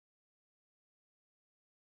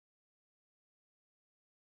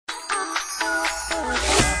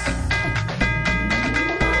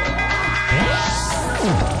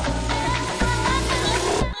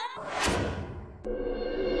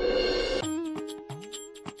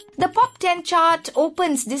The Pop 10 chart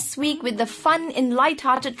opens this week with the fun and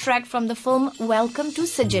light-hearted track from the film Welcome to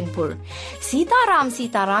Sajanpur. Sitaram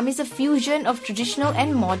Sitaram is a fusion of traditional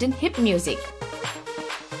and modern hip music.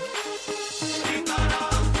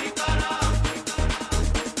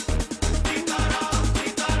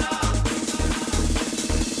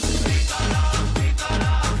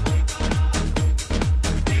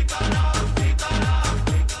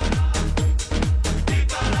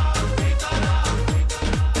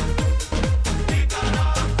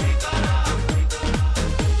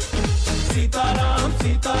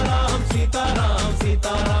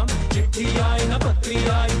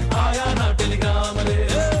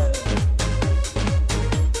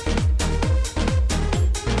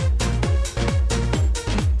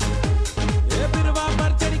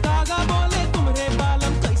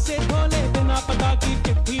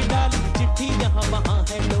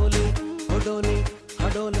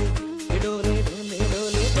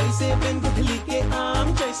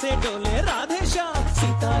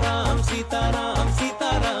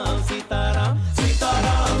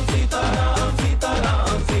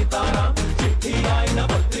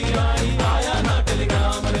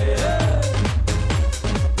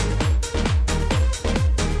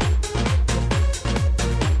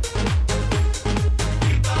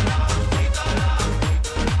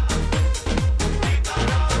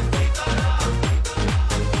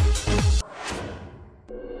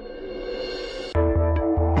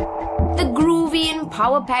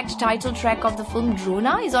 Power-packed title track of the film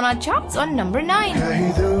Drona is on our charts on number 9.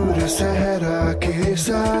 कहीं दूर सहरा के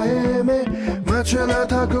साए में मचला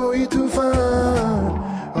था कोई तूफान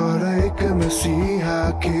और एक मसीहा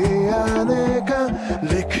के आने का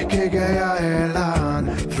लिख के गया ऐलान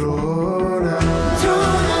ड्रोना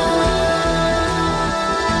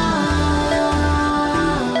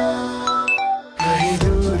कहीं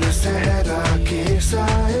दूर सहरा के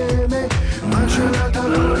साए में मचला था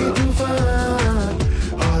कोई तूफान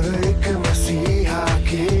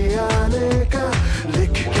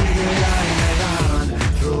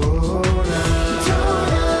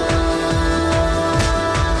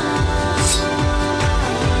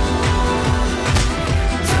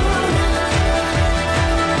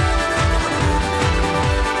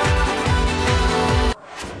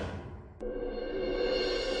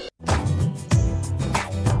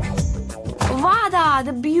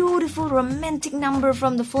The beautiful romantic number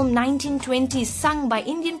from the film 1920 sung by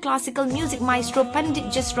Indian classical music maestro Pandit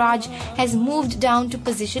Jasraj has moved down to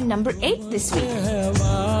position number 8 this week.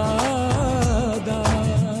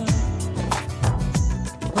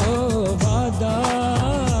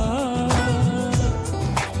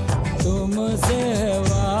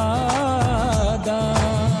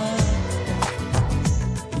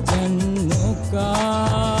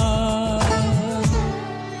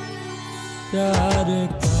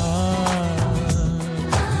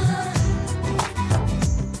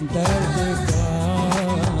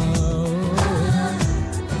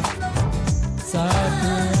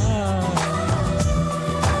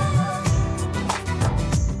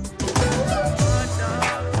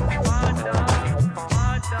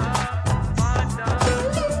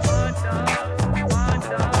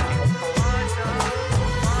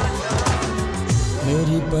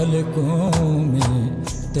 पलकों में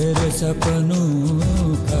तेरे सपनों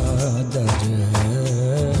का दर्द है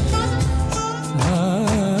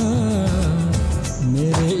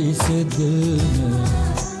मेरे इस दिल में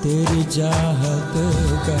तेरी चाहत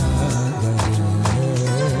का घर है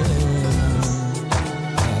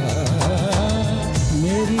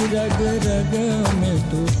मेरी रग रग में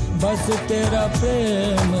तू बस तेरा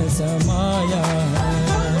प्रेम समाया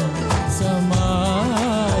है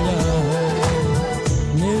समाया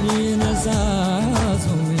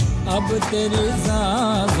सांसों में अब तेरी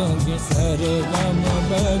सांसों की सरगम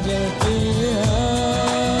बजती है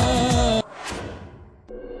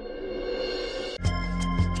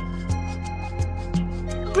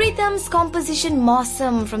Pritam's composition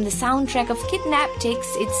Mausam from the soundtrack of Kidnap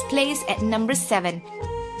takes its place at number 7.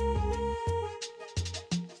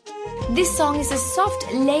 This song is a soft,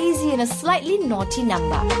 lazy and a slightly naughty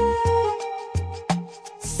number.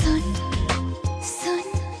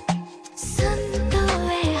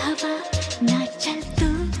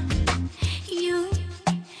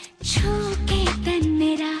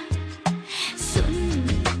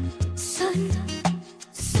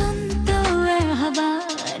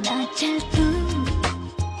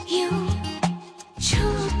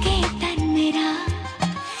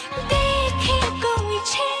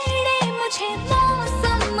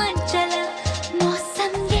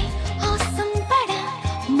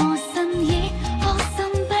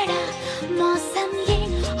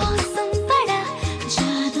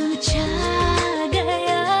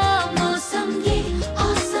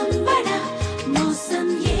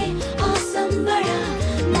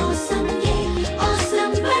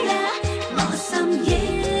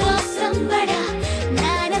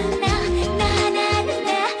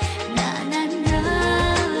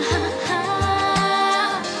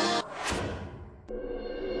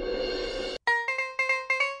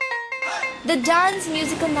 dance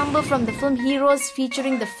musical number from the film Heroes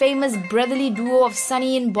featuring the famous brotherly duo of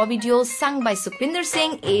Sunny and Bobby Deol sung by Sukhwinder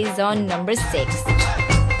Singh is on number 6.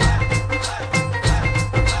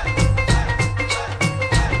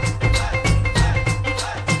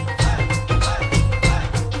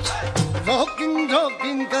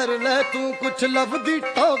 Rocking कर ले तू कुछ love the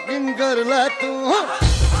talking कर ले तू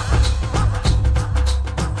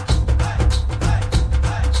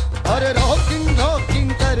अरे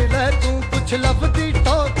rocking कर ले तू कुछ लव दी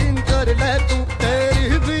talking कर ले तू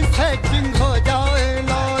तेरी भी setting हो जाए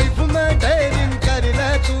लाइफ में daring कर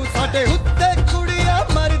ले तू साडे उत्ते कुड़ियां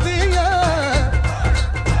मरदियां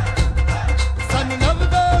सन लव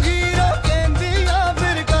दा हीरो कहंदियां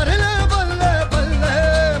फिर कर ले बल्ले बल्ले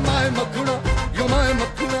मैं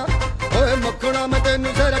मखना मैं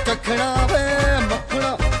तेनू जरा कखना वे